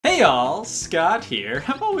Hey all, Scott here.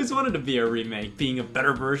 I've always wanted to be a remake, being a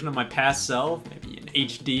better version of my past self, maybe in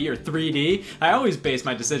HD or 3D. I always base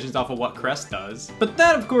my decisions off of what Crest does. But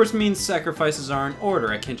that of course means sacrifices are in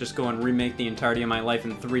order. I can't just go and remake the entirety of my life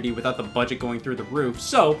in 3D without the budget going through the roof,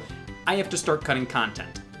 so I have to start cutting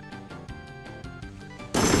content.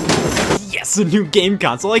 Yes, a new game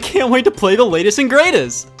console! I can't wait to play the latest and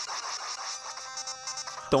greatest!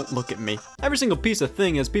 Don't look at me. Every single piece of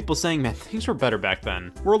thing has people saying, man, things were better back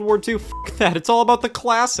then. World War II, f that, it's all about the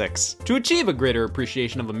classics. To achieve a greater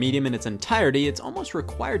appreciation of a medium in its entirety, it's almost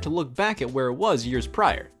required to look back at where it was years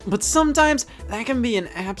prior. But sometimes, that can be an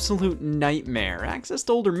absolute nightmare. Access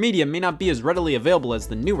to older media may not be as readily available as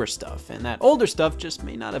the newer stuff, and that older stuff just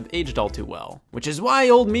may not have aged all too well. Which is why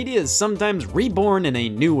old media is sometimes reborn in a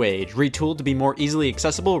new age, retooled to be more easily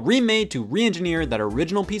accessible, remade to re-engineer that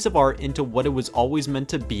original piece of art into what it was always meant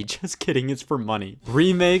to be. Just kidding, it's for money.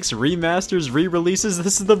 Remakes, remasters, re-releases,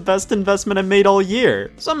 this is the best investment I made all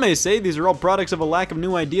year. Some may say these are all products of a lack of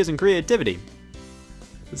new ideas and creativity.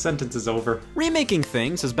 The sentence is over. Remaking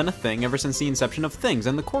things has been a thing ever since the inception of things,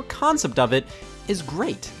 and the core concept of it is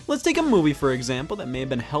great. Let's take a movie, for example, that may have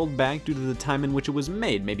been held back due to the time in which it was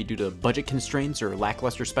made, maybe due to budget constraints or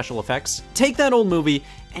lackluster special effects. Take that old movie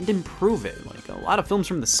and improve it. Like a lot of films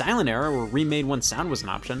from the silent era were remade when sound was an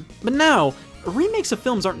option. But now, remakes of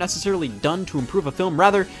films aren't necessarily done to improve a film,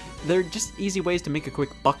 rather, they're just easy ways to make a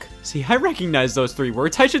quick buck. See, I recognize those three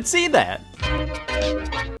words, I should see that.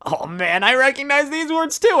 Oh man, I recognize these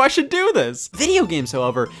words too, I should do this! Video games,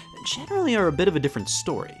 however, generally are a bit of a different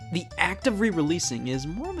story. The act of re-releasing is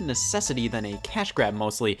more of a necessity than a cash grab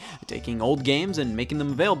mostly, taking old games and making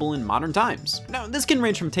them available in modern times. Now, this can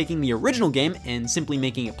range from taking the original game and simply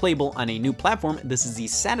making it playable on a new platform, this is the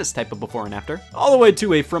saddest type of before and after, all the way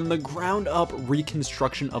to a from the ground up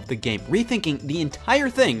reconstruction of the game, rethinking the entire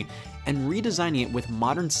thing and redesigning it with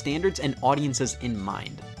modern standards and audiences in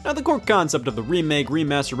mind. Now, the core concept of the remake,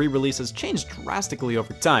 remaster, re-release has changed drastically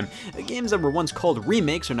over time. The games that were once called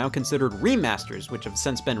remakes are now considered remasters, which have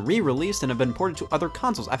since been re-released and have been ported to other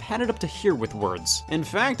consoles. I've had it up to here with words. In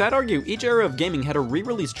fact, I'd argue each era of gaming had a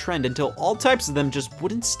re-release trend until all types of them just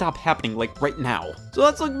wouldn't stop happening, like right now. So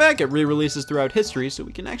let's look back at re-releases throughout history so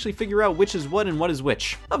we can actually figure out which is what and what is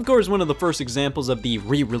which. Of course, one of the first examples of the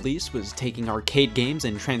re-release was taking arcade games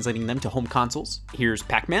and translating them to home consoles. Here's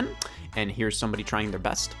Pac-Man, and here's somebody trying their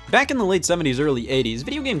best. Back in the late 70s, early 80s,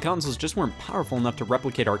 video game consoles just weren't powerful enough to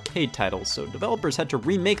replicate arcade titles, so developers had to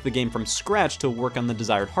remake the game from scratch to work on the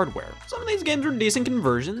desired hardware. Some of these games were decent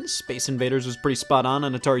conversions. Space Invaders was pretty spot on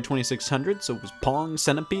Atari 2600, so was Pong,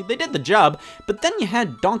 Centipede, they did the job, but then you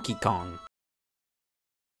had Donkey Kong.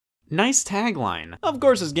 Nice tagline. Of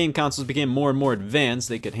course, as game consoles became more and more advanced,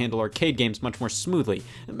 they could handle arcade games much more smoothly.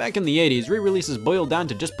 And back in the 80s, re-releases boiled down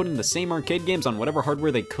to just putting the same arcade games on whatever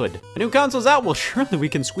hardware they could. A new console's out, well surely we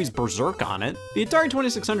can squeeze Berserk on it. The Atari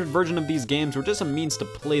 2600 version of these games were just a means to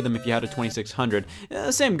play them if you had a 2600.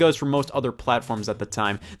 The same goes for most other platforms at the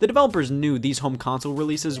time. The developers knew these home console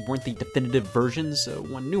releases weren't the definitive versions, so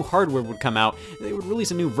when new hardware would come out, they would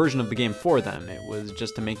release a new version of the game for them. It was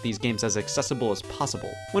just to make these games as accessible as possible.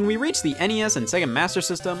 When we reached the NES and Sega Master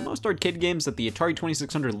System, most arcade games that the Atari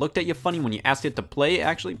 2600 looked at you funny when you asked it to play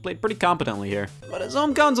actually played pretty competently here. But as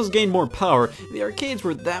home consoles gained more power, the arcades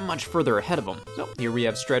were that much further ahead of them. So here we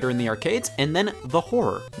have Strider in the arcades, and then the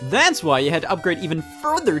horror. That's why you had to upgrade even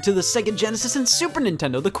further to the Sega Genesis and Super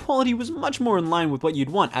Nintendo. The quality was much more in line with what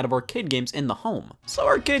you'd want out of arcade games in the home. So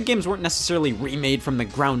arcade games weren't necessarily remade from the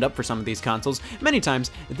ground up for some of these consoles. Many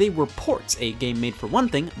times, they were ports, a game made for one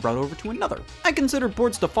thing brought over to another. I consider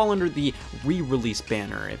ports to fall under the re-release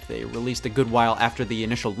banner if they released a good while after the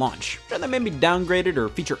initial launch. Sure, they may be downgraded or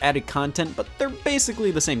feature added content, but they're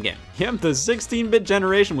basically the same game. Yep, the 16-bit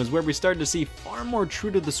generation was where we started to see far more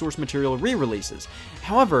true to the source material re-releases.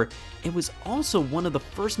 However, it was also one of the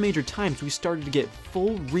first major times we started to get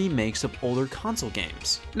full remakes of older console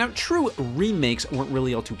games. Now, true remakes weren't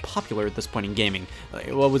really all too popular at this point in gaming.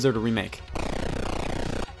 What was there to remake?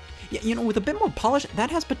 Yeah, you know, with a bit more polish, that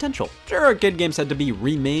has potential. Sure, arcade games had to be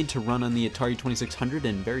remade to run on the Atari 2600,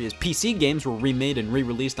 and various PC games were remade and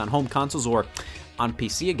re-released on home consoles or on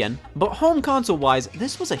PC again. But home console-wise,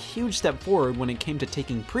 this was a huge step forward when it came to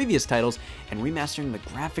taking previous titles and remastering the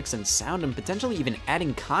graphics and sound and potentially even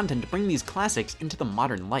adding content to bring these classics into the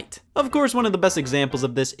modern light. Of course, one of the best examples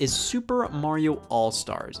of this is Super Mario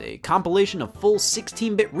All-Stars, a compilation of full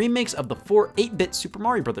 16-bit remakes of the 4 8-bit Super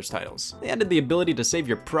Mario Bros. Titles. They added the ability to save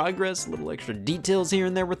your progress, little extra details here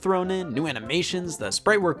and there were thrown in, new animations, the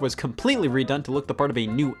sprite work was completely redone to look the part of a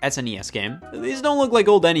new SNES game. These don't look like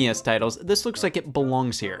old NES titles, this looks like it it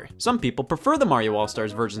belongs here. Some people prefer the Mario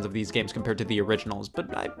All-Stars versions of these games compared to the originals,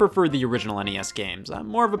 but I prefer the original NES games. I'm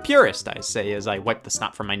more of a purist, I say as I wipe the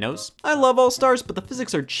snot from my nose. I love All-Stars, but the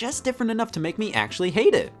physics are just different enough to make me actually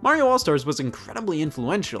hate it. Mario All-Stars was incredibly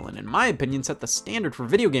influential and in my opinion set the standard for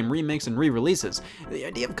video game remakes and re-releases. The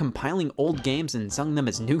idea of compiling old games and selling them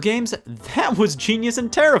as new games, that was genius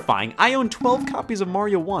and terrifying. I own 12 copies of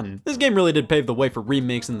Mario 1. This game really did pave the way for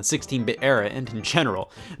remakes in the 16-bit era and in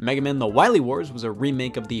general. Mega Man The Wily Wars was a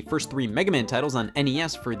remake of the first 3 Mega Man titles on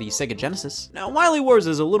NES for the Sega Genesis. Now Wily Wars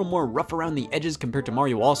is a little more rough around the edges compared to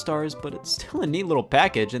Mario All-Stars, but it's still a neat little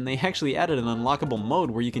package, and they actually added an unlockable mode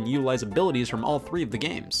where you can utilize abilities from all 3 of the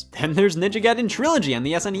games. Then there's Ninja Gaiden Trilogy on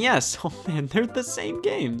the SNES. Oh man, they're the same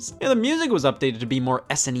games. Yeah, the music was updated to be more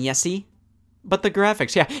SNES-y. But the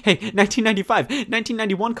graphics, yeah, hey, 1995,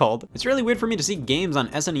 1991 called. It's really weird for me to see games on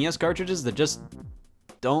SNES cartridges that just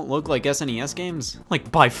don't look like SNES games.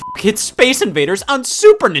 Like, by f***, it's Space Invaders on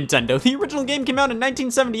Super Nintendo. The original game came out in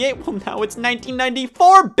 1978, well now it's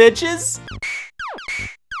 1994, bitches!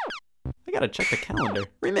 I gotta check the calendar.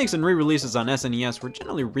 Remakes and re-releases on SNES were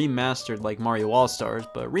generally remastered like Mario All-Stars,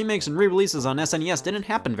 but remakes and re-releases on SNES didn't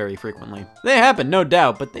happen very frequently. They happened, no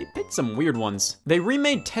doubt, but they picked some weird ones. They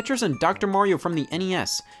remade Tetris and Dr. Mario from the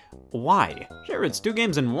NES. Why? Sure, it's 2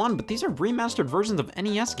 games in 1, but these are remastered versions of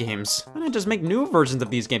NES games. Why not just make new versions of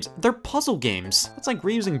these games? They're puzzle games. That's like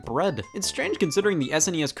reusing bread. It's strange considering the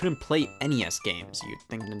SNES couldn't play NES games. You'd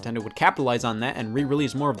think Nintendo would capitalize on that and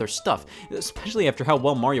re-release more of their stuff, especially after how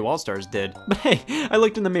well Mario All-Stars did. But hey, I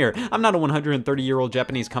looked in the mirror. I'm not a 130-year-old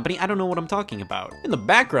Japanese company. I don't know what I'm talking about. In the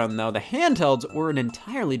background, though, the handhelds were an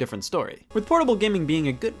entirely different story. With portable gaming being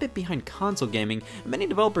a good bit behind console gaming, many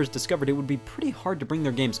developers discovered it would be pretty hard to bring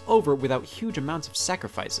their games over without huge amounts of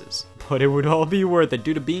sacrifices. But it would all be worth it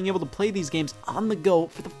due to being able to play these games on the go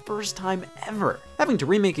for the first time ever. Having to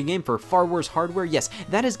remake a game for far worse hardware, yes,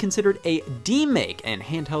 that is considered a demake, and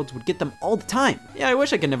handhelds would get them all the time. Yeah, I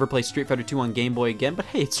wish I could never play Street Fighter 2 on Game Boy again, but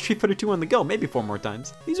hey, it's Street Fighter 2 on the go, maybe 4 more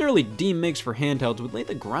times. These early demakes for handhelds would lay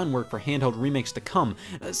the groundwork for handheld remakes to come.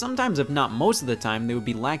 Sometimes, if not most of the time, they would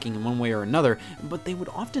be lacking in one way or another, but they would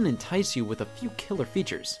often entice you with a few killer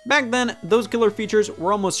features. Back then, those killer features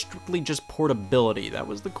were almost strictly just portability. That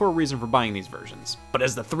was the core reason for buying these versions. But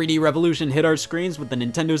as the 3D revolution hit our screens with the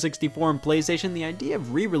Nintendo 64 and PlayStation, the idea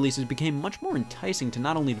of re-releases became much more enticing to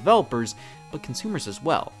not only developers, but consumers as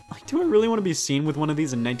well. Like, do I really want to be seen with one of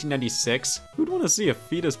these in 1996? Who'd want to see a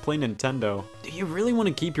fetus play Nintendo? Do you really want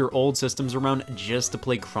to keep your old systems around just to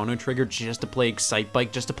play Chrono Trigger, just to play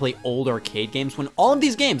Excitebike, just to play old arcade games, when all of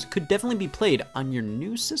these games could definitely be played on your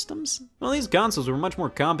new systems? Well, these consoles were much more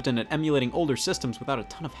competent at emulating older systems without a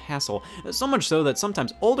ton of hassle, so much so that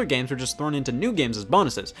sometimes older games were just thrown into new games as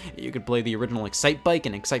bonuses. You could play the original Excitebike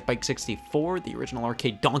and Excitebike 64, the original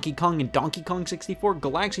arcade Donkey Kong and Donkey Kong 64.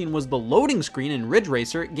 Galaxian was the loading screen in Ridge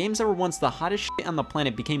Racer. Games that were once the hottest shit on the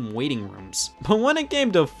planet became waiting rooms. But when it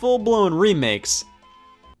came to full-blown remakes,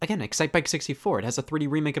 again, Excitebike 64, it has a 3D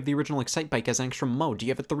remake of the original Excitebike as an extra mode. Do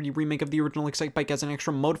you have a 3D remake of the original Excitebike as an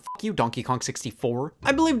extra mode? Fuck you, Donkey Kong 64.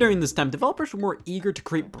 I believe during this time, developers were more eager to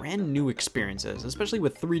create brand new experiences, especially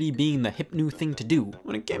with 3D being the hip new thing to do.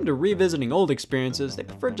 When it came to revisiting old experiences, they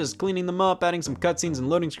preferred just cleaning them up, adding some cutscenes and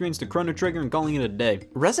loading screens to Chrono Trigger and calling it a day.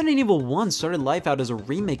 Resident Evil 1 started life out as a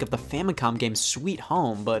remake of the Famicom game Sweet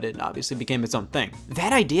Home, but it obviously became its own thing.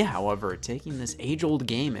 That idea, however, taking this age-old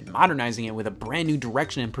game and modernizing it with a brand new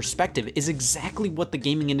direction and perspective is exactly what the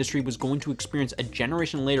gaming industry was going to experience a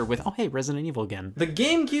generation later with, oh hey, Resident Evil again. The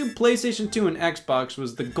GameCube, PlayStation 2, and Xbox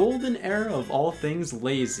was the golden era of all things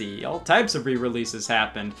lazy. All types of re-releases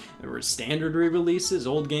happened. There were standard re-releases,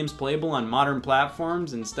 old games playable on modern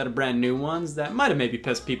platforms instead of brand new ones that might have maybe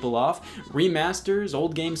pissed people off. Remasters,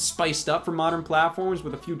 old games spiced up for modern platforms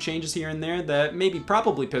with a few changes here and there that maybe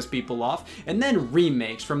probably pissed people off. And then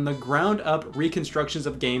remakes, from the ground up reconstructions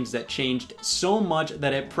of games that changed so much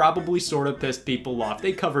that it probably sort of pissed people off.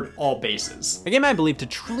 They covered all bases. A game I believe to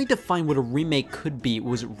truly define what a remake could be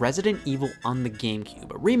was Resident Evil on the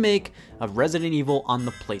GameCube, a remake of Resident Evil on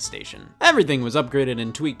the PlayStation. Everything was upgraded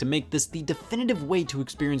and tweaked to make this the definitive way to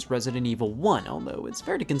experience Resident Evil 1, although it's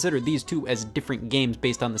fair to consider these two as different games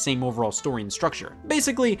based on the same overall story and structure.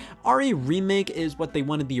 Basically, RE Remake is what they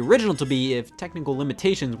wanted the original to be if technical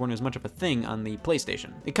limitations weren't as much of a thing on the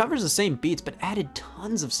PlayStation. It covers the same beats but added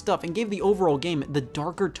tons of stuff and gave the overall game the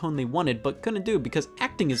darker tone they wanted but couldn't do because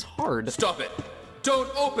acting is hard. Stop it!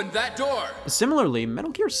 Don't open that door! Similarly,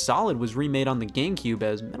 Metal Gear Solid was remade on the GameCube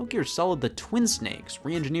as Metal Gear Solid the Twin Snakes,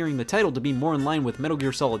 re-engineering the title to be more in line with Metal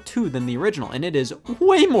Gear Solid 2 than the original, and it is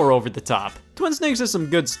way more over the top. Twin Snakes is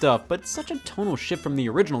some good stuff, but it's such a tonal shift from the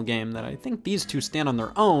original game that I think these two stand on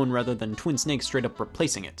their own rather than Twin Snakes straight up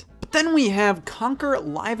replacing it. But then we have Conker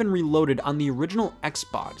Live and Reloaded on the original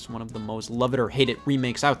Xbox, one of the most loved or hated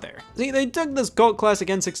remakes out there. See, they took this cult classic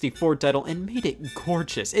N64 title and made it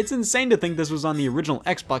gorgeous. It's insane to think this was on the original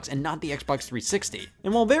Xbox and not the Xbox 360.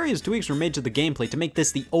 And while various tweaks were made to the gameplay to make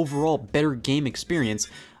this the overall better game experience,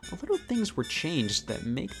 little things were changed that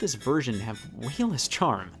make this version have way less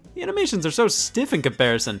charm. The animations are so stiff in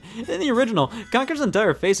comparison. In the original, Conker's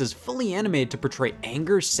entire face is fully animated to portray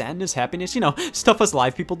anger, sadness, happiness, you know, stuff us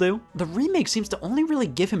live people do. The remake seems to only really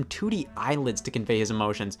give him 2D eyelids to convey his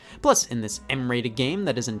emotions. Plus, in this M-rated game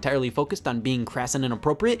that is entirely focused on being crass and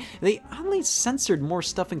inappropriate, they oddly censored more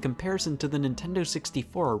stuff in comparison to the Nintendo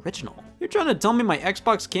 64 original. You're trying to tell me my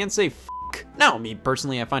Xbox can't say f***? Now, me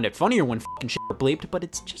personally, I find it funnier when f***ing shit are bleeped, but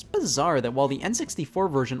it's just bizarre that while the N64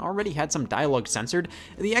 version already had some dialogue censored,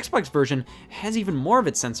 the Xbox version has even more of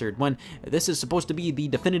it censored when this is supposed to be the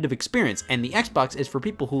definitive experience, and the Xbox is for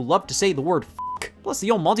people who love to say the word f***. Plus,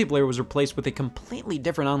 the old multiplayer was replaced with a completely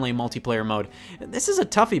different online multiplayer mode. This is a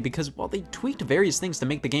toughie because while they tweaked various things to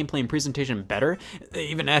make the gameplay and presentation better, they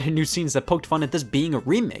even added new scenes that poked fun at this being a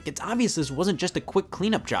remake. It's obvious this wasn't just a quick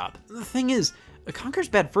cleanup job. The thing is, Conker's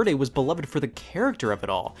Bad Fur Day was beloved for the character of it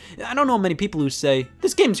all. I don't know many people who say,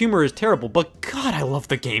 this game's humor is terrible, but God, I love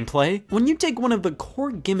the gameplay. When you take one of the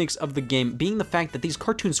core gimmicks of the game being the fact that these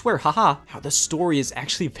cartoons swear, haha, how the story is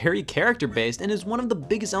actually very character-based and is one of the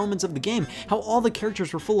biggest elements of the game, how all the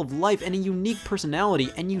characters were full of life and a unique personality,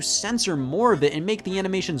 and you censor more of it and make the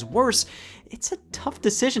animations worse, it's a tough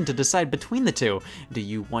decision to decide between the two. Do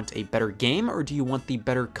you want a better game or do you want the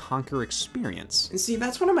better Conker experience? And see,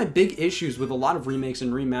 that's one of my big issues with a lot of remakes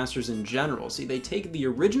and remasters in general. See, they take the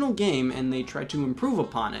original game and they try to improve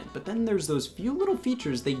upon it, but then there's those few little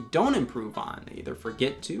features they don't improve on. They either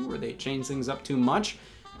forget to, or they change things up too much,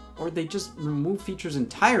 or they just remove features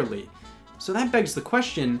entirely. So that begs the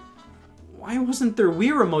question, why wasn't there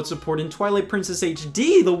Wii Remote support in Twilight Princess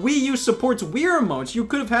HD? The Wii U supports Wii Remotes. You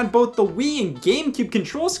could have had both the Wii and GameCube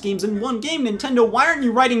control schemes in one game, Nintendo. Why aren't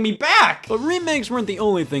you writing me back? But remakes weren't the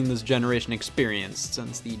only thing this generation experienced,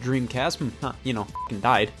 since the Dreamcast, you know, f***ing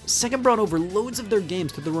died. Sega brought over loads of their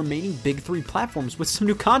games to the remaining big three platforms with some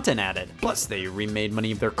new content added. Plus, they remade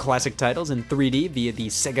many of their classic titles in 3D via the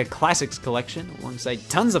Sega Classics collection, alongside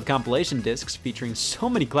tons of compilation discs featuring so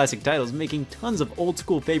many classic titles, making tons of old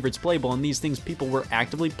school favorites playable on these things people were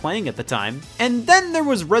actively playing at the time. And then there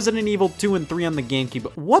was Resident Evil 2 and 3 on the GameCube.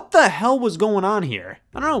 What the hell was going on here?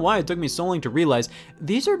 I don't know why it took me so long to realize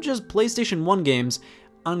these are just PlayStation 1 games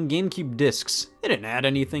on GameCube discs. They didn't add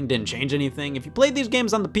anything, didn't change anything. If you played these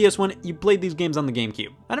games on the PS1, you played these games on the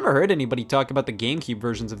GameCube. I never heard anybody talk about the GameCube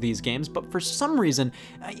versions of these games, but for some reason,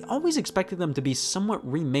 I always expected them to be somewhat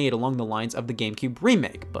remade along the lines of the GameCube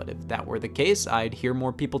remake. But if that were the case, I'd hear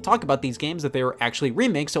more people talk about these games if they were actually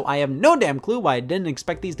remakes, so I have no damn clue why I didn't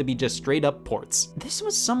expect these to be just straight up ports. This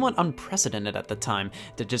was somewhat unprecedented at the time,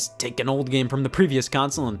 to just take an old game from the previous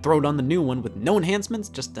console and throw it on the new one with no enhancements,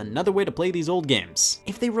 just another way to play these old games.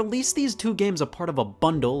 If they released these two games part of a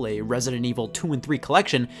bundle, a Resident Evil 2 and 3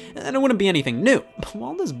 collection, then it wouldn't be anything new. But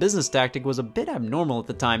while this business tactic was a bit abnormal at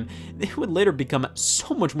the time, it would later become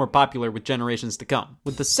so much more popular with generations to come.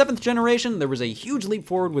 With the 7th generation, there was a huge leap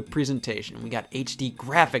forward with presentation. We got HD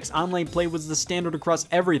graphics, online play was the standard across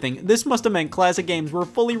everything. This must have meant classic games were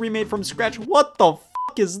fully remade from scratch. What the f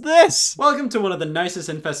is this? Welcome to one of the nicest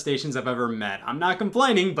infestations I've ever met. I'm not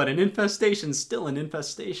complaining, but an infestation's still an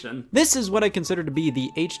infestation. This is what I consider to be the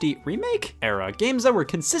HD remake era. Games that were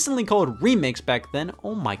consistently called remakes back then.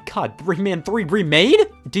 Oh my god, Rayman 3 remade?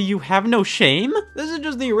 Do you have no shame? This is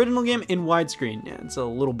just the original game in widescreen. Yeah, it's a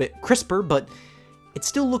little bit crisper, but it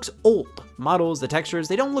still looks old. Models, the textures,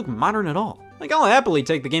 they don't look modern at all. Like, I'll happily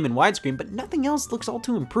take the game in widescreen, but nothing else looks all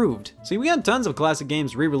too improved. See, we got tons of classic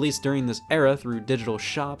games re-released during this era through digital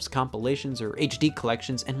shops, compilations, or HD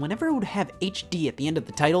collections, and whenever it would have HD at the end of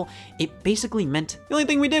the title, it basically meant the only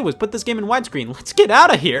thing we did was put this game in widescreen. Let's get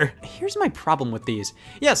out of here! Here's my problem with these.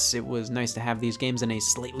 Yes, it was nice to have these games in a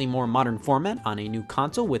slightly more modern format on a new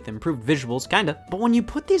console with improved visuals, kinda, but when you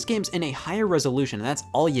put these games in a higher resolution and that's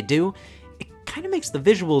all you do, it kinda makes the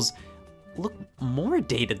visuals look more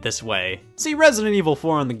dated this way. See, Resident Evil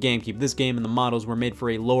 4 on the GameCube, this game and the models were made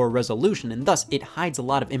for a lower resolution, and thus it hides a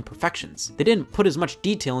lot of imperfections. They didn't put as much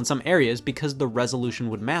detail in some areas because the resolution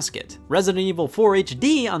would mask it. Resident Evil 4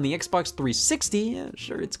 HD on the Xbox 360, yeah,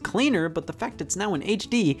 sure it's cleaner, but the fact it's now in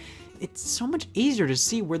HD, it's so much easier to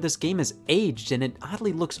see where this game has aged, and it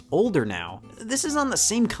oddly looks older now. This is on the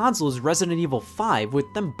same console as Resident Evil 5,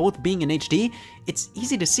 with them both being in HD. It's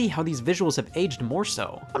easy to see how these visuals have aged more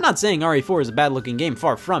so. I'm not saying RE4 is a bad looking game,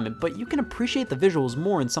 far from it, but you can appreciate the visuals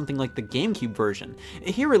more in something like the GameCube version.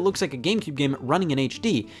 Here it looks like a GameCube game running in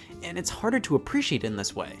HD, and it's harder to appreciate in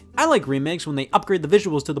this way. I like remakes when they upgrade the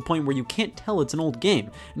visuals to the point where you can't tell it's an old game.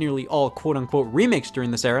 Nearly all quote-unquote remakes during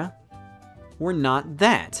this era were not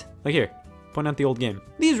that. Like here, point out the old game.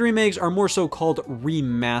 These remakes are more so called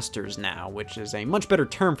remasters now, which is a much better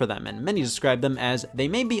term for them, and many describe them as they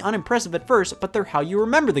may be unimpressive at first, but they're how you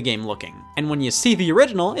remember the game looking. And when you see the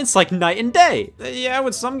original, it's like night and day. Yeah,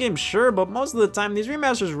 with some games, sure, but most of the time, these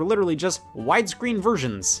remasters were literally just widescreen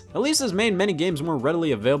versions. At least this made many games more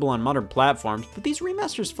readily available on modern platforms, but these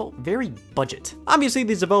remasters felt very budget. Obviously,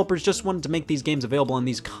 these developers just wanted to make these games available on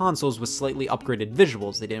these consoles with slightly upgraded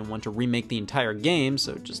visuals. They didn't want to remake the entire game,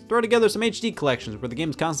 so just throw together some HD collections where the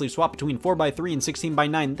games constantly swap between 4x3 and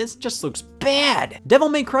 16:9. This just looks bad. Devil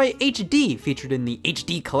May Cry HD featured in the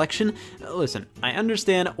HD collection. Listen, I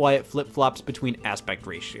understand why it flip-flops between aspect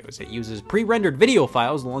ratios. It uses pre-rendered video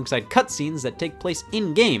files alongside cutscenes that take place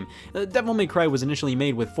in-game. Devil May Cry was initially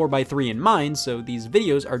made with 4x3 in mind, so these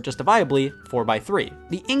videos are justifiably 4x3.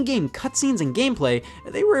 The in-game cutscenes and gameplay,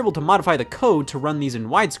 they were able to modify the code to run these in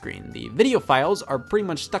widescreen. The video files are pretty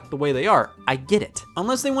much stuck the way they are. I get it.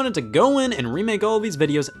 Unless they wanted to go in and remake all of these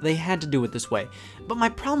videos, they had to do it this way. But my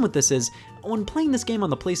problem with this is, when playing this game on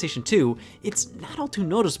the PlayStation 2, it's not all too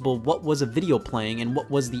noticeable what was a video playing and what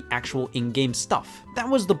was the actual in-game stuff. That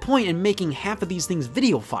was the point in making half of these things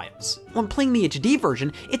video files. When playing the HD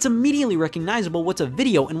version, it's immediately recognizable what's a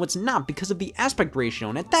video and what's not because of the aspect ratio,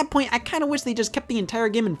 and at that point, I kinda wish they just kept the entire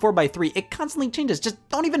game in 4x3. It constantly changes, just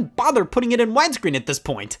don't even bother putting it in widescreen at this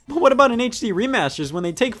point. But what about in HD remasters when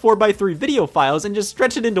they take 4x3 video files and just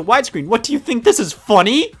stretch it into widescreen? What do you think, this is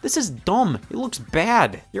funny? This is dumb. It looks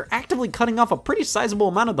bad. You're actively cutting off a pretty sizable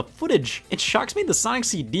amount of the footage. It shocks me the Sonic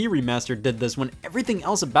CD remaster did this when everything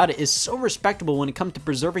else about it is so respectable when it comes to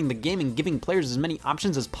preserving the game and giving players as many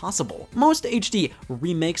options as possible. Most HD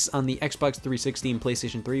remakes on the Xbox 360 and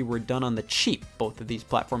PlayStation 3 were done on the cheap. Both of these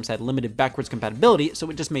platforms had limited backwards compatibility, so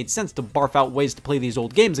it just made sense to barf out ways to play these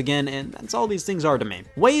old games again, and that's all these things are to me.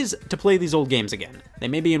 Ways to play these old games again. They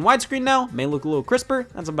may be in widescreen now, may look a little crisper,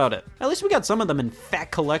 that's about it. At least we got some of them in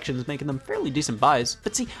fat collections, making them fairly decent buys.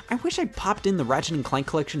 But see, I wish I popped in the Ratchet & Clank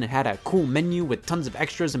collection and had a cool menu with tons of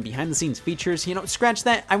extras and behind-the-scenes features. You know, scratch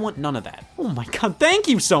that, I want none of that. Oh my god, thank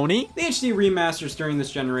you, Sony! The HD remasters during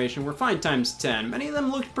this generation were fine times 10. Many of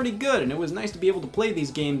them looked pretty good, and it was nice to be able to play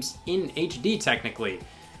these games in HD, technically.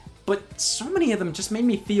 But so many of them just made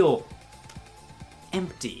me feel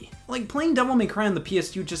empty. Like, playing Devil May Cry on the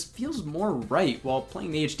PS2 just feels more right, while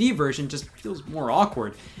playing the HD version just feels more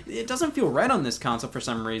awkward. It doesn't feel right on this console for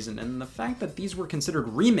some reason, and the fact that these were considered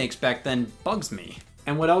remakes back then bugs me.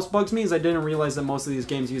 And what else bugs me is I didn't realize that most of these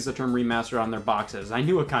games use the term remaster on their boxes. I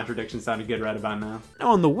knew a contradiction sounded good right about now. Now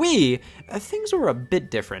on the Wii, things were a bit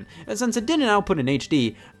different. Since it didn't output in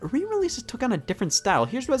HD, re-releases took on a different style.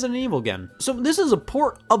 Here's Resident Evil again. So this is a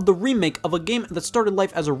port of the remake of a game that started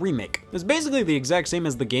life as a remake. It's basically the exact same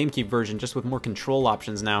as the GameCube version, just with more control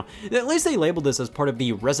options now. At least they labeled this as part of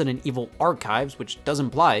the Resident Evil archives, which does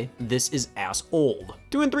imply this is ass old.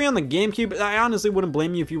 2 and 3 on the GameCube, I honestly wouldn't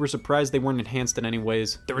blame you if you were surprised they weren't enhanced in any way.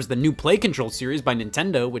 There was the new Play Control series by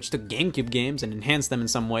Nintendo, which took GameCube games and enhanced them in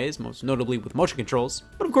some ways, most notably with motion controls.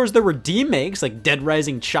 But of course there were D-makes like Dead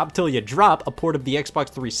Rising Chop Till You Drop, a port of the Xbox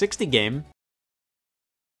 360 game.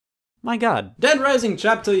 My god. Dead Rising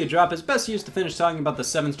Chop Till You Drop is best used to finish talking about the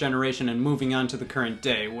 7th generation and moving on to the current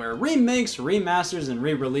day, where remakes, remasters, and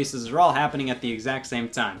re-releases are all happening at the exact same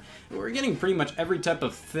time. We're getting pretty much every type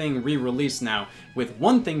of thing re-released now, with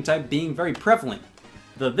one thing type being very prevalent.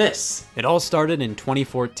 This. It all started in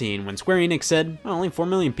 2014 when Square Enix said, well, only 4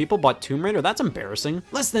 million people bought Tomb Raider, that's embarrassing.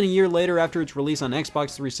 Less than a year later, after its release on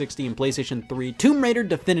Xbox 360 and PlayStation 3, Tomb Raider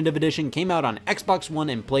Definitive Edition came out on Xbox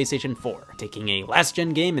One and PlayStation 4, taking a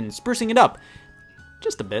last-gen game and sprucing it up.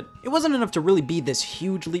 Just a bit. It wasn't enough to really be this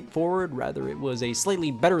huge leap forward, rather it was a slightly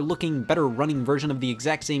better looking, better running version of the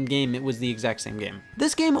exact same game. It was the exact same game.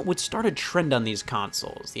 This game would start a trend on these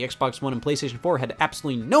consoles. The Xbox One and PlayStation 4 had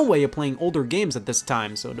absolutely no way of playing older games at this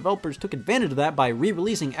time, so developers took advantage of that by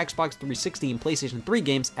re-releasing Xbox 360 and PlayStation 3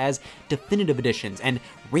 games as definitive editions and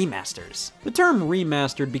remasters. The term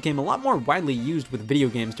remastered became a lot more widely used with video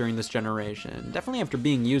games during this generation, definitely after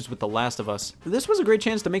being used with The Last of Us. This was a great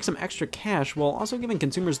chance to make some extra cash while also giving giving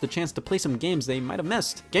consumers the chance to play some games they might have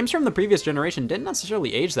missed. Games from the previous generation didn't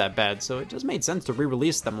necessarily age that bad, so it just made sense to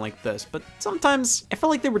re-release them like this, but sometimes I felt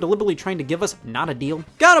like they were deliberately trying to give us not a deal.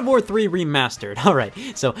 God of War 3 Remastered. Alright,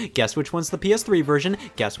 so guess which one's the PS3 version,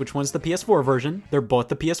 guess which one's the PS4 version. They're both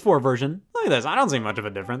the PS4 version. Look at this, I don't see much of a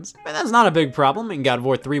difference. But that's not a big problem. I mean, God of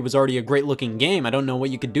War 3 was already a great looking game. I don't know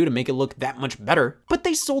what you could do to make it look that much better. But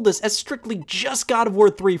they sold this as strictly just God of War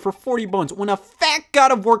 3 for 40 bones when a fat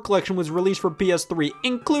God of War collection was released for PS3,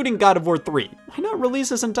 including God of War 3. Why not release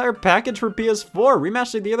this entire package for PS4,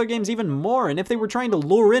 remaster the other games even more, and if they were trying to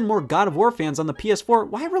lure in more God of War fans on the PS4,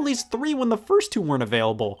 why release 3 when the first two weren't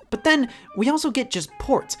available? But then, we also get just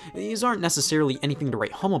ports. These aren't necessarily anything to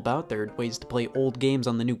write home about. They're ways to play old games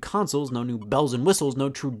on the new consoles, no new bells and whistles, no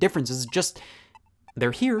true differences, just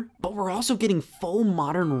they're here. But we're also getting full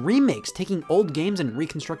modern remakes, taking old games and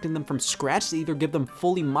reconstructing them from scratch to either give them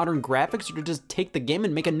fully modern graphics or to just take the game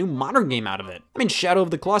and make a new modern game out of it. I mean, Shadow of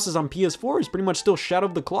the Colossus on PS4 is pretty much still Shadow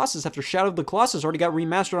of the Colossus after Shadow of the Colossus already got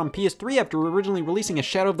remastered on PS3 after originally releasing a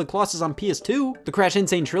Shadow of the Colossus on PS2. The Crash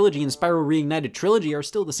Insane Trilogy and Spyro Reignited Trilogy are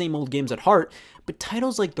still the same old games at heart, but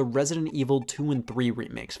titles like the Resident Evil 2 and 3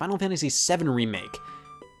 remakes, Final Fantasy VII Remake,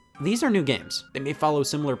 these are new games. They may follow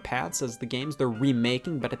similar paths as the games they're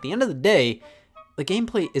remaking, but at the end of the day, the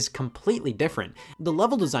gameplay is completely different. The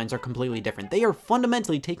level designs are completely different. They are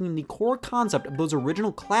fundamentally taking the core concept of those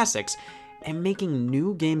original classics and making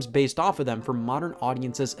new games based off of them for modern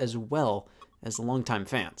audiences as well as longtime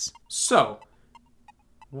fans. So,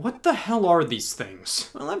 what the hell are these things?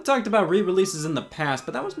 Well, I've talked about re-releases in the past,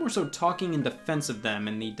 but that was more so talking in defense of them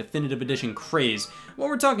and the definitive edition craze. What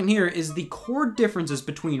we're talking here is the core differences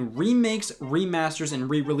between remakes, remasters, and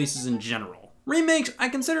re-releases in general. Remakes, I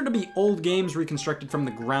consider to be old games reconstructed from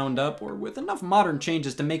the ground up or with enough modern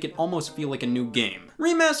changes to make it almost feel like a new game.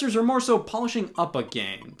 Remasters are more so polishing up a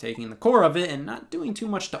game, taking the core of it and not doing too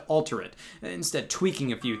much to alter it, instead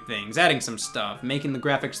tweaking a few things, adding some stuff, making the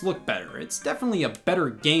graphics look better. It's definitely a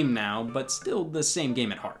better game now, but still the same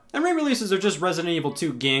game at heart. And re-releases are just Resident Evil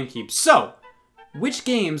 2 GameCube. So, which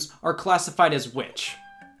games are classified as which?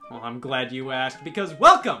 Well, I'm glad you asked, because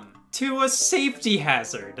welcome to a safety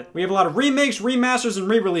hazard. We have a lot of remakes, remasters, and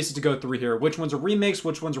re-releases to go through here. Which ones are remakes,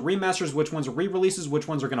 which ones are remasters, which ones are re-releases, which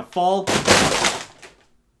ones are gonna fall.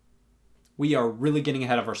 We are really getting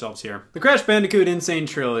ahead of ourselves here. The Crash Bandicoot Insane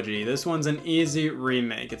Trilogy. This one's an easy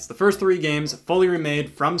remake. It's the first 3 games, fully remade,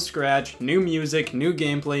 from scratch, new music, new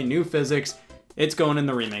gameplay, new physics. It's going in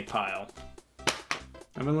the remake pile.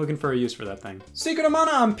 I've been looking for a use for that thing. Secret of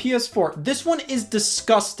Mana on PS4. This one is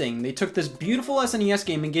disgusting. They took this beautiful SNES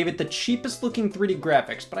game and gave it the cheapest looking 3D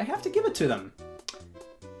graphics, but I have to give it to them.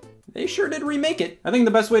 They sure did remake it. I think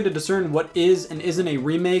the best way to discern what is and isn't a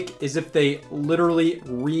remake is if they literally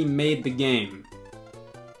remade the game.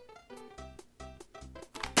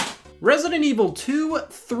 Resident Evil 2,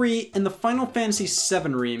 3, and the Final Fantasy VII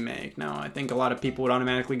Remake. Now, I think a lot of people would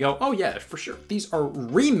automatically go, oh yeah, for sure, these are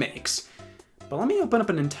remakes. But let me open up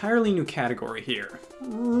an entirely new category here.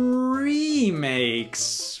 Remakes.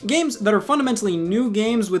 Games that are fundamentally new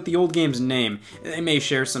games with the old game's name. They may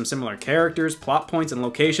share some similar characters, plot points, and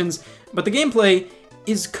locations, but the gameplay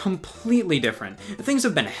is completely different. Things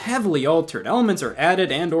have been heavily altered, elements are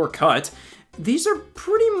added and or cut. These are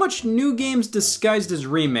pretty much new games disguised as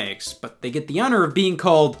remakes, but they get the honor of being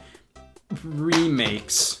called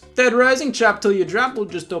remakes. Dead Rising, chop till you drop. We'll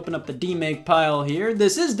just open up the demake pile here.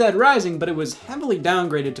 This is Dead Rising, but it was heavily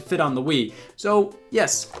downgraded to fit on the Wii. So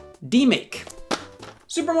yes, demake.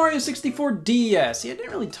 Super Mario 64 DS. Yeah, I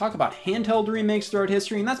didn't really talk about handheld remakes throughout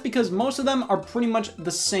history, and that's because most of them are pretty much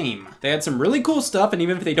the same. They had some really cool stuff, and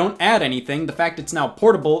even if they don't add anything, the fact it's now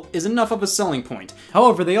portable is enough of a selling point.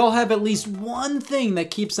 However, they all have at least one thing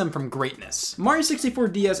that keeps them from greatness. Mario 64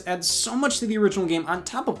 DS adds so much to the original game on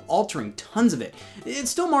top of altering tons of it.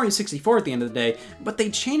 It's still Mario 64 at the end of the day, but they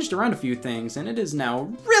changed around a few things, and it is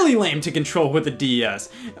now really lame to control with the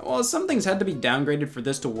DS. While some things had to be downgraded for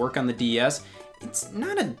this to work on the DS, it's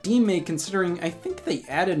not a demake considering I think they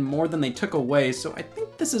added more than they took away, so I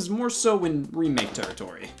think this is more so in remake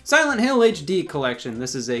territory. Silent Hill HD Collection.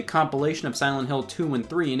 This is a compilation of Silent Hill 2 and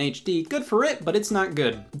 3 in HD. Good for it, but it's not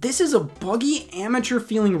good. This is a buggy,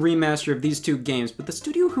 amateur-feeling remaster of these two games, but the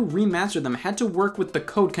studio who remastered them had to work with the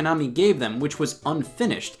code Konami gave them, which was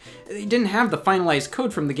unfinished. They didn't have the finalized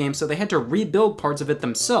code from the game, so they had to rebuild parts of it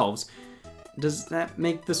themselves. Does that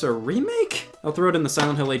make this a remake? I'll throw it in the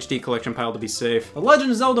Silent Hill HD collection pile to be safe. The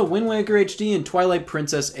Legend of Zelda Wind Waker HD and Twilight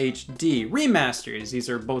Princess HD Remasters. These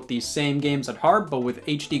are both the same games at heart, but with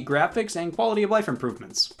HD graphics and quality of life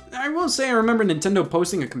improvements. I will say I remember Nintendo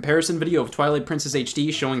posting a comparison video of Twilight Princess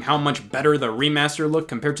HD showing how much better the remaster looked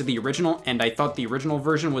compared to the original, and I thought the original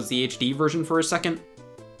version was the HD version for a second.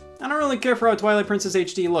 I don't really care for how Twilight Princess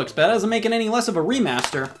HD looks, but that doesn't make it any less of a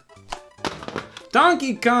remaster.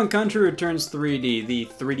 Donkey Kong Country Returns 3D, the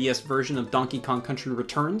 3DS version of Donkey Kong Country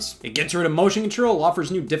Returns. It gets rid of motion control,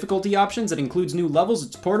 offers new difficulty options, it includes new levels,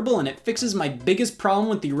 it's portable, and it fixes my biggest problem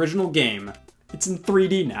with the original game. It's in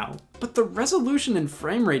 3D now. But the resolution and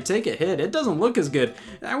frame rate take a hit. It doesn't look as good.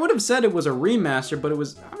 I would have said it was a remaster, but it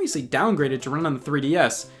was obviously downgraded to run on the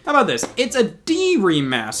 3DS. How about this? It's a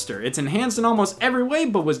D-remaster. It's enhanced in almost every way,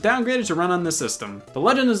 but was downgraded to run on the system. The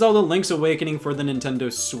Legend of Zelda Link's Awakening for the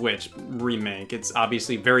Nintendo Switch remake. It's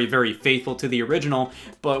obviously very, very faithful to the original,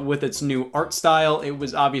 but with its new art style, it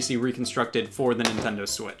was obviously reconstructed for the Nintendo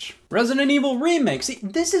Switch. Resident Evil Remake. See,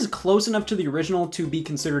 this is close enough to the original to be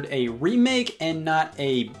considered a remake and not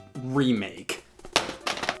a remake.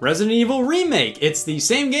 Resident Evil Remake. It's the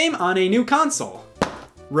same game on a new console.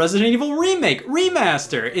 Resident Evil Remake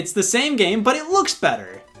Remaster. It's the same game, but it looks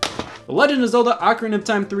better. The Legend of Zelda Ocarina of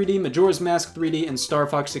Time 3D, Majora's Mask 3D, and Star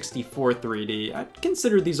Fox 64 3D. I'd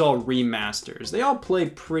consider these all remasters. They all play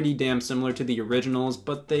pretty damn similar to the originals,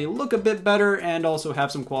 but they look a bit better and also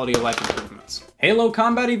have some quality of life improvements. Halo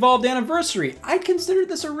Combat Evolved Anniversary. I'd consider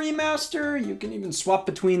this a remaster. You can even swap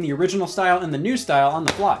between the original style and the new style on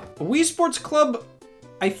the fly. Wii Sports Club,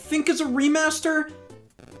 I think, is a remaster.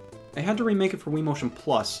 I had to remake it for Wii Motion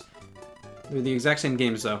Plus. They're the exact same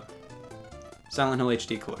games though. Silent Hill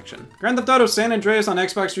HD Collection. Grand Theft Auto San Andreas on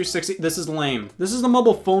Xbox 360. This is lame. This is the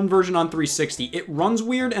mobile phone version on 360. It runs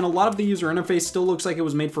weird, and a lot of the user interface still looks like it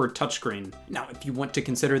was made for a touchscreen. Now, if you want to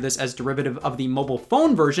consider this as derivative of the mobile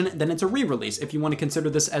phone version, then it's a re-release. If you want to consider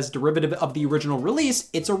this as derivative of the original release,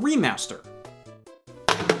 it's a remaster.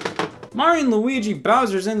 Mario & Luigi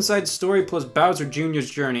Bowser's Inside Story plus Bowser Jr.'s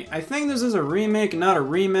Journey. I think this is a remake, not a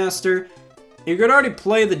remaster. You could already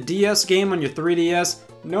play the DS game on your 3DS.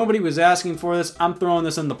 Nobody was asking for this. I'm throwing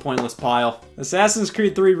this in the pointless pile. Assassin's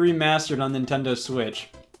Creed 3 Remastered on Nintendo Switch.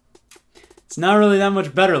 It's not really that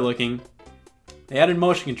much better looking. They added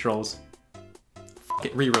motion controls. F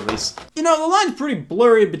it, re-release. You know, the line's pretty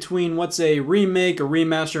blurry between what's a remake, a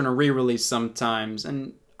remaster, and a re-release sometimes.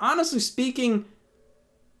 And honestly speaking,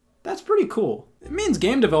 that's pretty cool. It means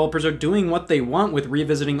game developers are doing what they want with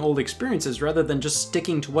revisiting old experiences rather than just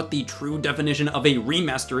sticking to what the true definition of a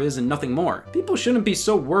remaster is and nothing more. People shouldn't be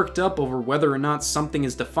so worked up over whether or not something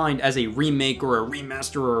is defined as a remake or a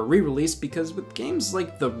remaster or a re-release, because with games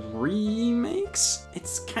like the remakes,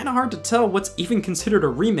 it's kind of hard to tell what's even considered a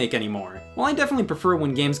remake anymore. While I definitely prefer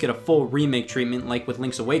when games get a full remake treatment like with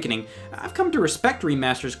Link's Awakening, I've come to respect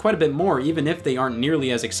remasters quite a bit more even if they aren't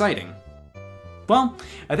nearly as exciting. Well,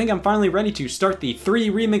 I think I'm finally ready to start the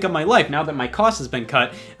 3D remake of my life now that my cost has been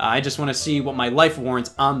cut. I just want to see what my life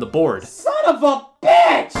warrants on the board. Son of a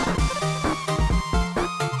bitch!